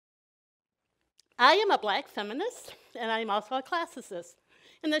I am a black feminist, and I'm also a classicist.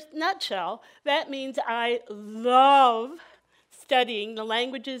 In a nutshell, that means I love studying the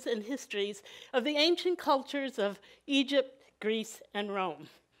languages and histories of the ancient cultures of Egypt, Greece, and Rome.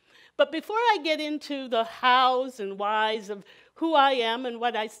 But before I get into the hows and whys of who I am and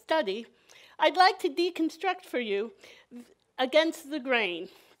what I study, I'd like to deconstruct for you Against the Grain,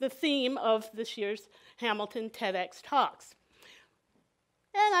 the theme of this year's Hamilton TEDx Talks.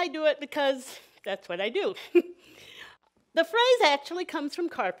 And I do it because that's what I do. The phrase actually comes from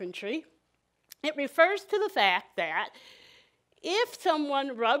carpentry. It refers to the fact that if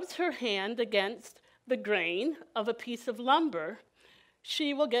someone rubs her hand against the grain of a piece of lumber,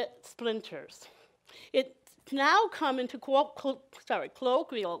 she will get splinters. It's now come into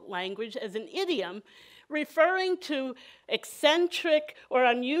colloquial language as an idiom referring to eccentric or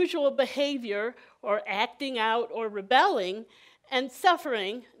unusual behavior or acting out or rebelling and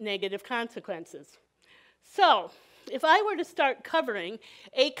suffering negative consequences. So, if I were to start covering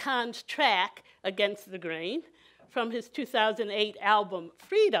Akon's track Against the Grain from his 2008 album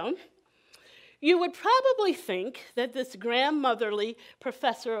Freedom, you would probably think that this grandmotherly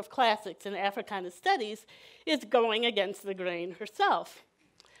professor of classics and Africana studies is going against the grain herself.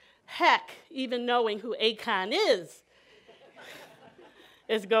 Heck, even knowing who Akon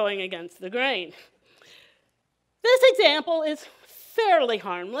is going against the grain. This example is fairly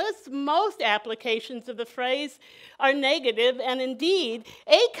harmless. Most applications of the phrase are negative, and indeed,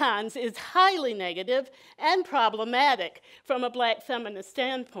 Akon's is highly negative and problematic from a black feminist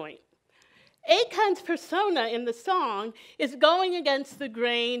standpoint. Akon's persona in the song is going against the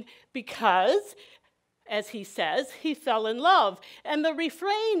grain because, as he says, he fell in love. And the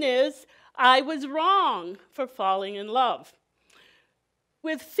refrain is, I was wrong for falling in love.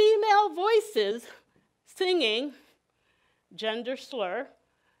 With female voices singing, gender slur,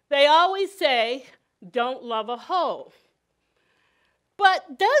 they always say, don't love a hoe.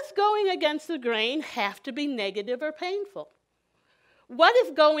 But does going against the grain have to be negative or painful? What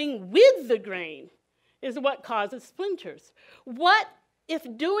if going with the grain is what causes splinters? What if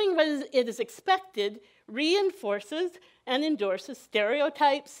doing what it is expected reinforces and endorses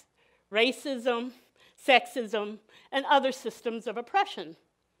stereotypes, racism, sexism, and other systems of oppression?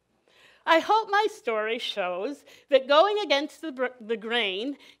 I hope my story shows that going against the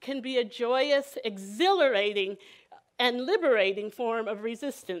grain can be a joyous, exhilarating, and liberating form of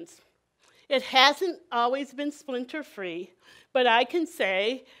resistance. It hasn't always been splinter-free, but I can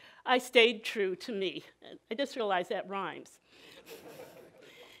say I stayed true to me. I just realized that rhymes.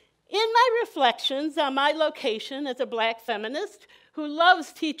 In my reflections on my location as a black feminist who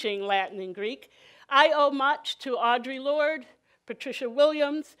loves teaching Latin and Greek, I owe much to Audre Lorde, Patricia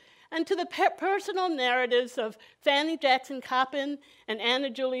Williams, and to the personal narratives of Fanny Jackson Coppin and Anna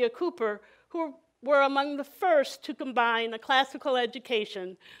Julia Cooper, who were among the first to combine a classical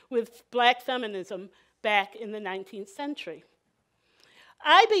education with black feminism back in the 19th century.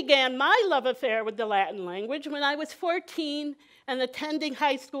 I began my love affair with the Latin language when I was 14 and attending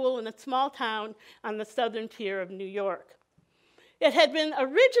high school in a small town on the southern tier of New York. It had been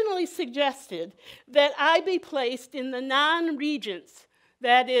originally suggested that I be placed in the non-regents,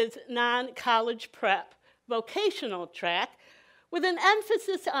 that is, non-college prep, vocational track, with an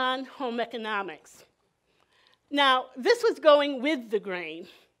emphasis on home economics. Now, this was going with the grain,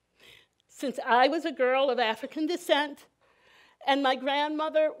 since I was a girl of African descent, and my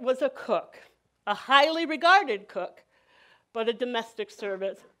grandmother was a cook, a highly regarded cook, but a domestic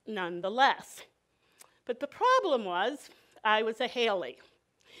servant nonetheless. But the problem was, I was a Haley,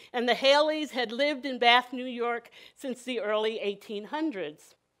 and the Haleys had lived in Bath, New York since the early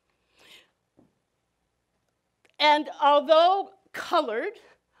 1800s. And although colored,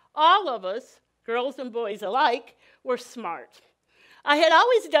 all of us, girls and boys alike, were smart. I had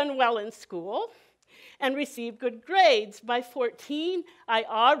always done well in school and received good grades. By 14, I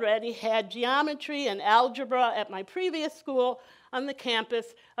already had geometry and algebra at my previous school on the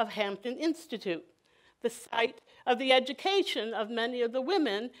campus of Hampton Institute, the site of the education of many of the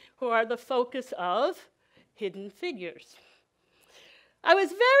women who are the focus of Hidden Figures. I was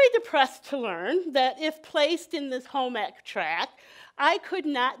very depressed to learn that if placed in this home ec track, I could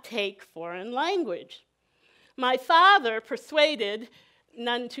not take foreign language. My father persuaded,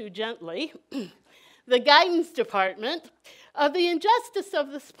 none too gently, the guidance department of the injustice of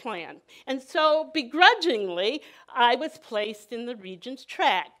this plan. And so, begrudgingly, I was placed in the Regents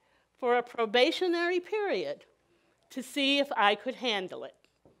track for a probationary period to see if I could handle it.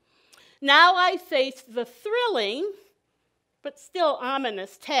 Now I faced the thrilling, but still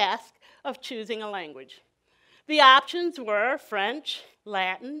ominous task of choosing a language. The options were French,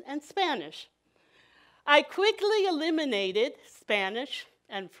 Latin, and Spanish. I quickly eliminated Spanish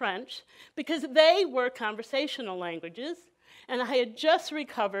and French because they were conversational languages, and I had just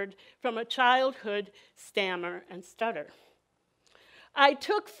recovered from a childhood stammer and stutter. I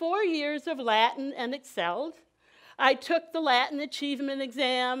took 4 years of Latin and excelled. I took the Latin Achievement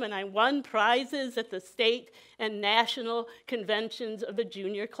Exam, and I won prizes at the state and national conventions of the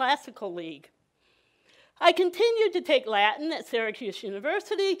Junior Classical League. I continued to take Latin at Syracuse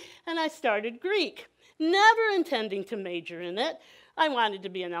University, and I started Greek, never intending to major in it. I wanted to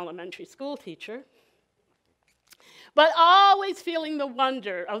be an elementary school teacher. But always feeling the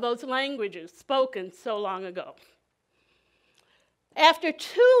wonder of those languages spoken so long ago. After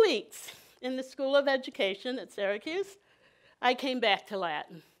 2 weeks in the School of Education at Syracuse, I came back to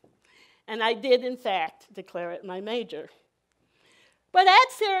Latin. And I did, in fact, declare it my major. But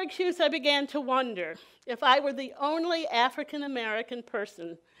at Syracuse, I began to wonder if I were the only African-American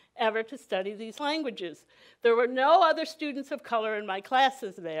person ever to study these languages. There were no other students of color in my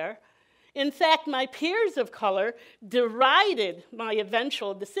classes there. In fact, my peers of color derided my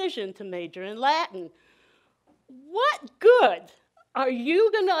eventual decision to major in Latin. What good are you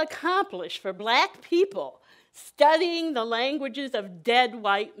going to accomplish for black people studying the languages of dead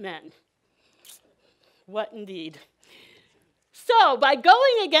white men? What indeed? So, by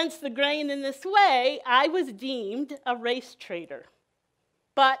going against the grain in this way, I was deemed a race traitor.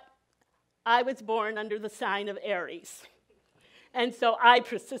 But I was born under the sign of Aries, and so I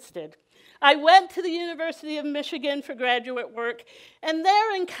persisted. I went to the University of Michigan for graduate work, and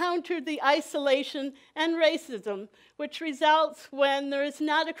there encountered the isolation and racism which results when there is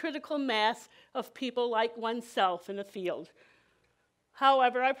not a critical mass of people like oneself in a field.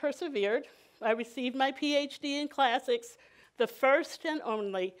 However, I persevered. I received my Ph.D. in classics, the first and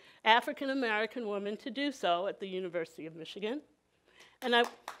only African-American woman to do so at the University of Michigan.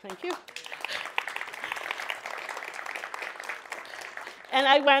 Thank you. And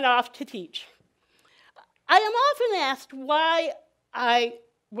I went off to teach. I am often asked why I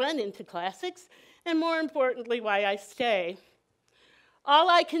went into classics, and more importantly, why I stay. All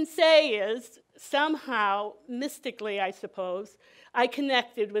I can say is, somehow, mystically, I suppose, I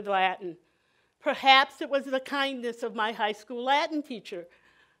connected with Latin. Perhaps it was the kindness of my high school Latin teacher.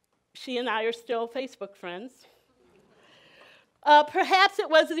 She and I are still Facebook friends. Perhaps it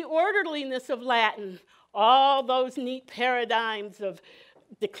was the orderliness of Latin, all those neat paradigms of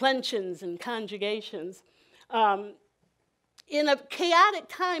declensions and conjugations. In a chaotic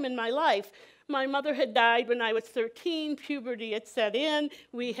time in my life, my mother had died when I was 13, puberty had set in,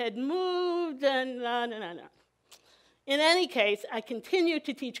 we had moved, and In any case, I continued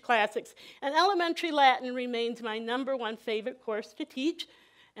to teach classics, and elementary Latin remains my #1 favorite course to teach.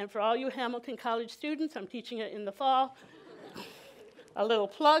 And for all you Hamilton College students, I'm teaching it in the fall. A little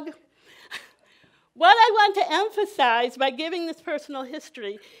plug. What I want to emphasize by giving this personal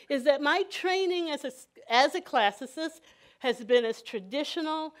history is that my training as a classicist has been as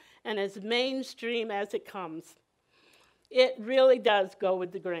traditional and as mainstream as it comes. It really does go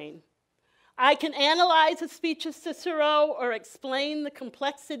with the grain. I can analyze a speech of Cicero or explain the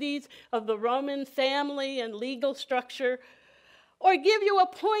complexities of the Roman family and legal structure, or give you a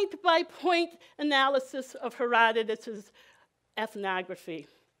point-by-point analysis of Herodotus' ethnography.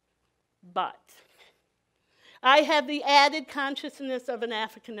 But I have the added consciousness of an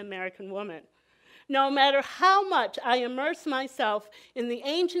African-American woman. No matter how much I immerse myself in the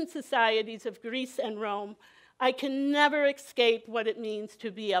ancient societies of Greece and Rome, I can never escape what it means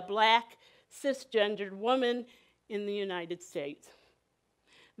to be a black, cisgendered woman in the United States.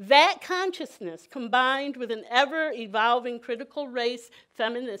 That consciousness, combined with an ever-evolving critical race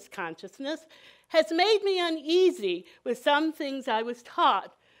feminist consciousness, has made me uneasy with some things I was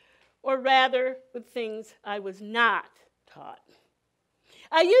taught, or rather, with things I was not taught.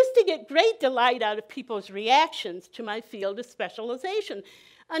 I used to get great delight out of people's reactions to my field of specialization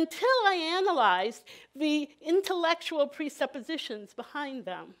until I analyzed the intellectual presuppositions behind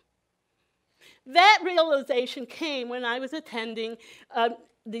them. That realization came when I was attending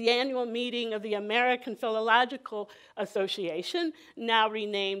the annual meeting of the American Philological Association, now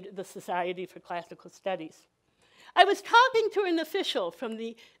renamed the Society for Classical Studies. I was talking to an official from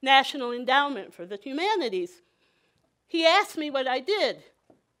the National Endowment for the Humanities. He asked me what I did.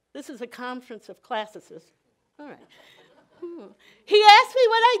 This is a conference of classicists. All right. He asked me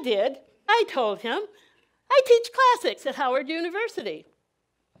what I did. I told him, I teach classics at Howard University.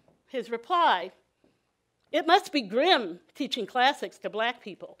 His reply, it must be grim teaching classics to black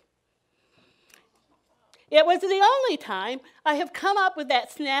people. It was the only time I have come up with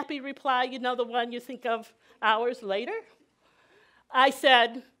that snappy reply, you know, the one you think of hours later. I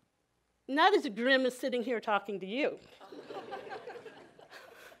said, Not as grim as sitting here talking to you.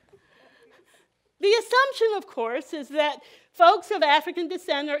 The assumption, of course, is that folks of African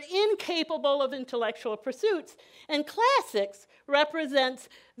descent are incapable of intellectual pursuits, and classics represents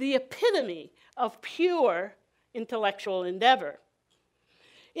the epitome of pure intellectual endeavor.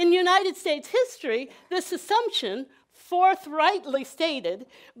 In United States history, this assumption, forthrightly stated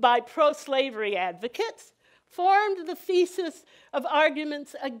by pro-slavery advocates, formed the thesis of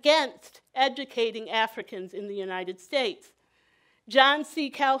arguments against educating Africans in the United States. John C.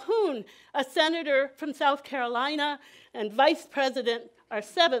 Calhoun, a senator from South Carolina and vice president, our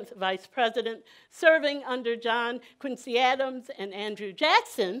seventh vice president, serving under John Quincy Adams and Andrew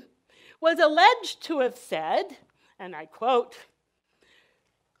Jackson, was alleged to have said, and I quote,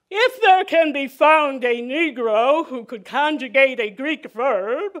 "If there can be found a Negro who could conjugate a Greek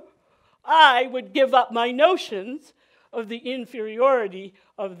verb, I would give up my notions of the inferiority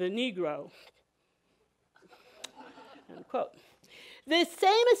of the Negro." End quote. This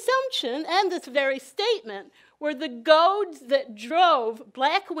same assumption and this very statement were the goads that drove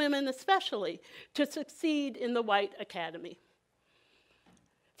black women especially to succeed in the white academy.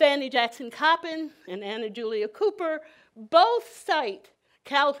 Fannie Jackson Coppin and Anna Julia Cooper both cite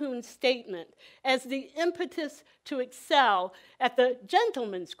Calhoun's statement as the impetus to excel at the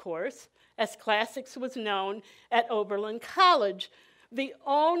gentleman's course, as classics was known at Oberlin College, the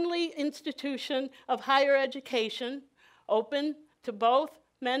only institution of higher education open to both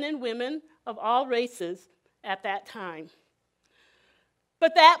men and women of all races at that time.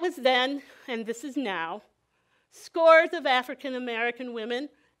 But that was then, and this is now. Scores of African American women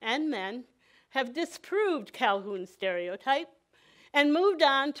and men have disproved Calhoun's stereotype and moved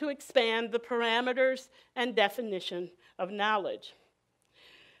on to expand the parameters and definition of knowledge.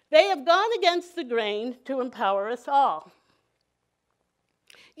 They have gone against the grain to empower us all.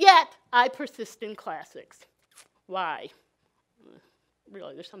 Yet, I persist in classics. Why?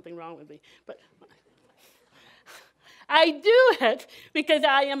 Really, there's something wrong with me. But I do it because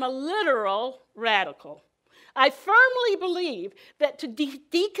I am a literal radical. I firmly believe that to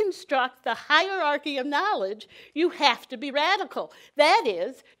deconstruct the hierarchy of knowledge, you have to be radical. That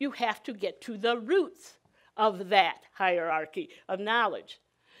is, you have to get to the roots of that hierarchy of knowledge.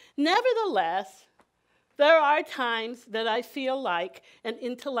 Nevertheless, there are times that I feel like an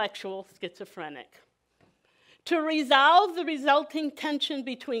intellectual schizophrenic. To resolve the resulting tension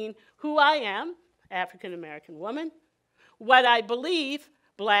between who I am, African American woman, what I believe,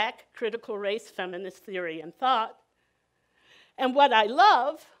 black critical race feminist theory and thought, and what I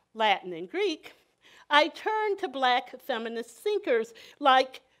love, Latin and Greek, I turn to black feminist thinkers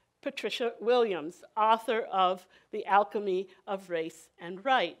like Patricia Williams, author of The Alchemy of Race and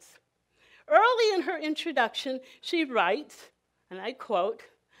Rights. Early in her introduction, she writes, and I quote,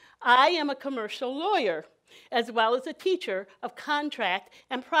 "I am a commercial lawyer, as well as a teacher of contract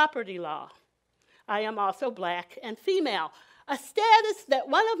and property law. I am also black and female, a status that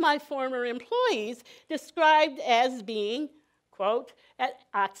one of my former employees described as being, quote, at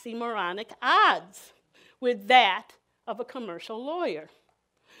oxymoronic odds with that of a commercial lawyer.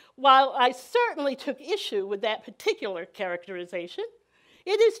 While I certainly took issue with that particular characterization,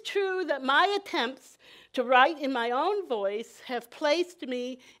 it is true that my attempts to write in my own voice have placed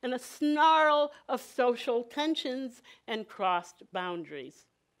me in a snarl of social tensions and crossed boundaries,"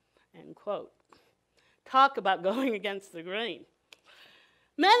 end quote. Talk about going against the grain.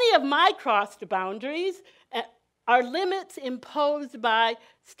 Many of my crossed boundaries are limits imposed by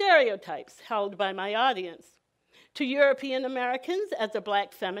stereotypes held by my audience. To European Americans, as a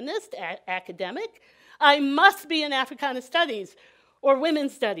black feminist academic, I must be in Africana studies or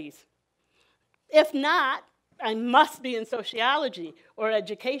women's studies. If not, I must be in sociology or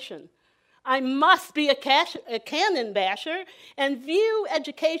education. I must be a canon basher and view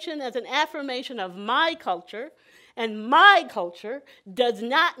education as an affirmation of my culture, and my culture does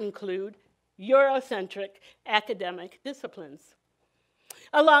not include Eurocentric academic disciplines.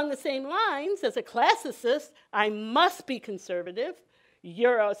 Along the same lines, as a classicist, I must be conservative,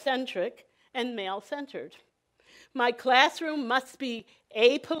 Eurocentric, and male-centered. My classroom must be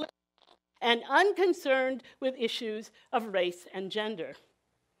apolitical and unconcerned with issues of race and gender.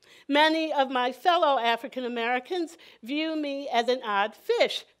 Many of my fellow African Americans view me as an odd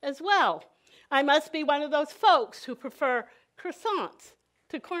fish as well. I must be one of those folks who prefer croissants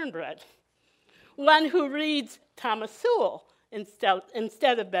to cornbread, one who reads Thomas Sowell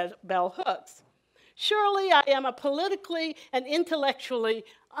instead of bell hooks. Surely I am a politically and intellectually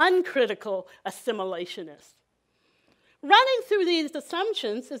uncritical assimilationist. Running through these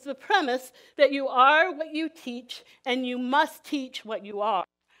assumptions is the premise that you are what you teach and you must teach what you are.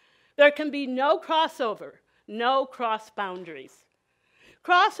 There can be no crossover, no cross boundaries.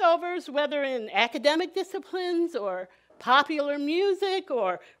 Crossovers, whether in academic disciplines or popular music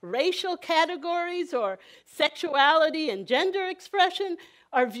or racial categories or sexuality and gender expression,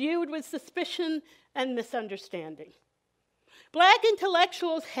 are viewed with suspicion and misunderstanding. Black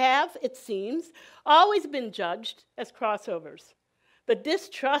intellectuals have, it seems, always been judged as crossovers. The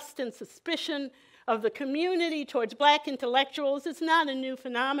distrust and suspicion of the community towards Black intellectuals is not a new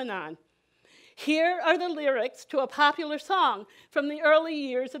phenomenon. Here are the lyrics to a popular song from the early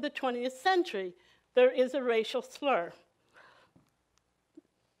years of the 20th century. There is a racial slur.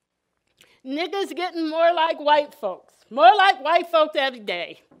 Niggers getting more like white folks every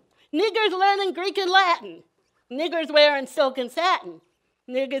day. Niggers learning Greek and Latin. Niggers wearing silk and satin.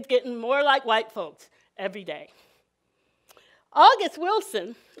 Niggers getting more like white folks every day. August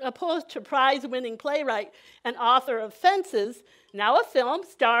Wilson, a Pulitzer Prize-winning playwright and author of Fences, now a film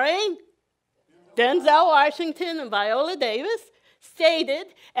starring Denzel Washington and Viola Davis,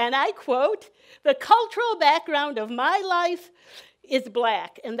 stated, and I quote, "The cultural background of my life is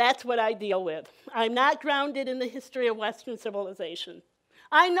Black, and that's what I deal with. I'm not grounded in the history of Western civilization.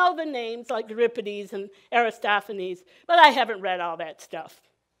 I know the names like Euripides and Aristophanes, but I haven't read all that stuff.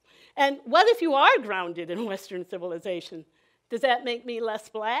 And what if you are grounded in Western civilization? Does that make me less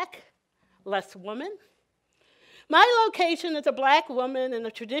Black, less woman? My location as a Black woman in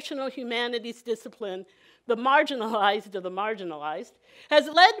a traditional humanities discipline, the marginalized of the marginalized, has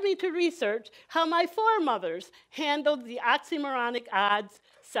led me to research how my foremothers handled the oxymoronic odds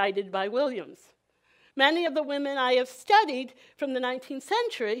cited by Williams. Many of the women I have studied from the 19th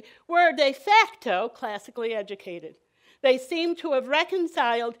century were de facto classically educated. They seem to have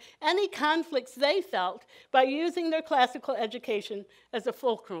reconciled any conflicts they felt by using their classical education as a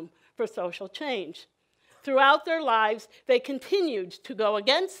fulcrum for social change. Throughout their lives, they continued to go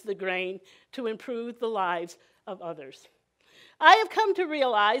against the grain to improve the lives of others. I have come to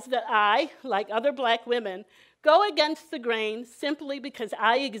realize that I, like other Black women, go against the grain simply because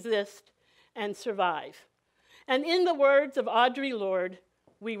I exist and survive. And in the words of Audre Lorde,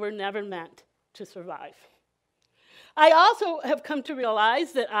 we were never meant to survive. I also have come to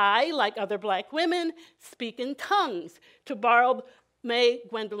realize that I, like other Black women, speak in tongues, to borrow Mae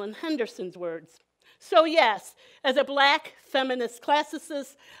Gwendolyn Henderson's words. So yes, as a Black feminist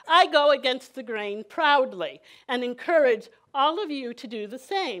classicist, I go against the grain proudly and encourage all of you to do the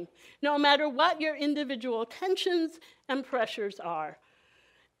same, no matter what your individual tensions and pressures are.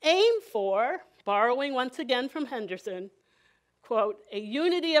 Aim for, borrowing once again from Henderson, quote, a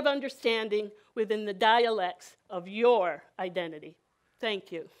unity of understanding within the dialects of your identity.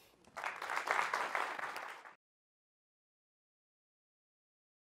 Thank you.